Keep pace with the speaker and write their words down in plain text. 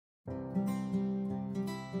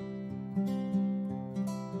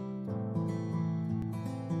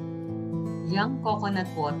Young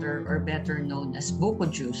coconut water, or better known as buko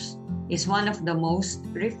juice, is one of the most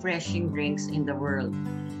refreshing drinks in the world.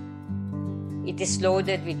 It is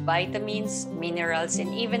loaded with vitamins, minerals,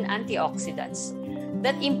 and even antioxidants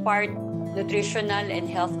that impart nutritional and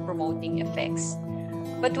health-promoting effects.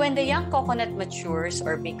 But when the young coconut matures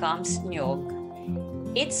or becomes nyog,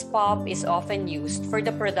 its pulp is often used for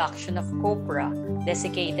the production of copra,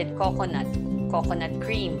 desiccated coconut, coconut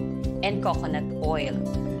cream, and coconut oil.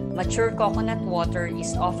 Mature coconut water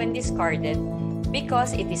is often discarded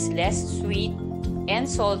because it is less sweet and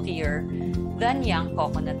saltier than young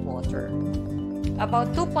coconut water.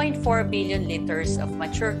 About 2.4 billion liters of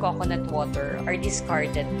mature coconut water are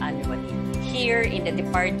discarded annually. Here in the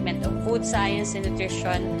Department of Food Science and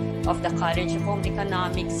Nutrition of the College of Home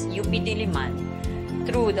Economics, UP Diliman,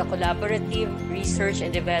 through the Collaborative Research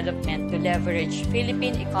and Development to Leverage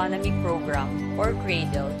Philippine Economy Program, or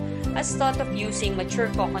CRADLE, has thought of using mature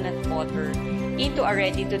coconut water into a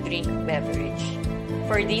ready-to-drink beverage.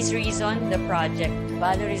 For this reason, the project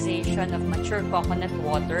Valorization of Mature Coconut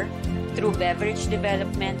Water through Beverage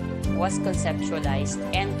Development was conceptualized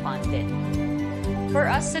and funded. For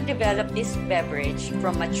us to develop this beverage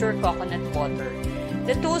from mature coconut water,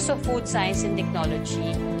 the tools of food science and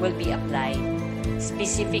technology will be applied.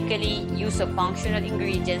 Specifically, use of functional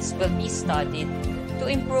ingredients will be studied to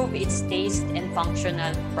improve its taste and functional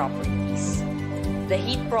properties. The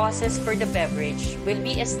heat process for the beverage will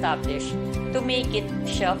be established to make it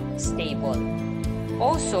shelf stable.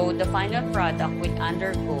 Also, the final product will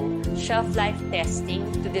undergo shelf life testing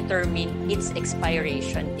to determine its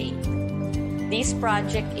expiration date. This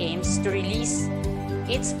project aims to release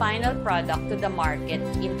its final product to the market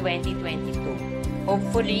in 2022.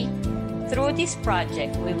 Hopefully, through this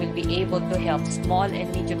project, we will be able to help small and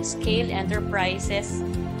medium-scale enterprises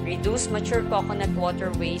reduce mature coconut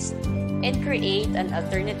water waste and create an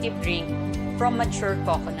alternative drink from mature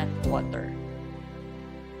coconut water.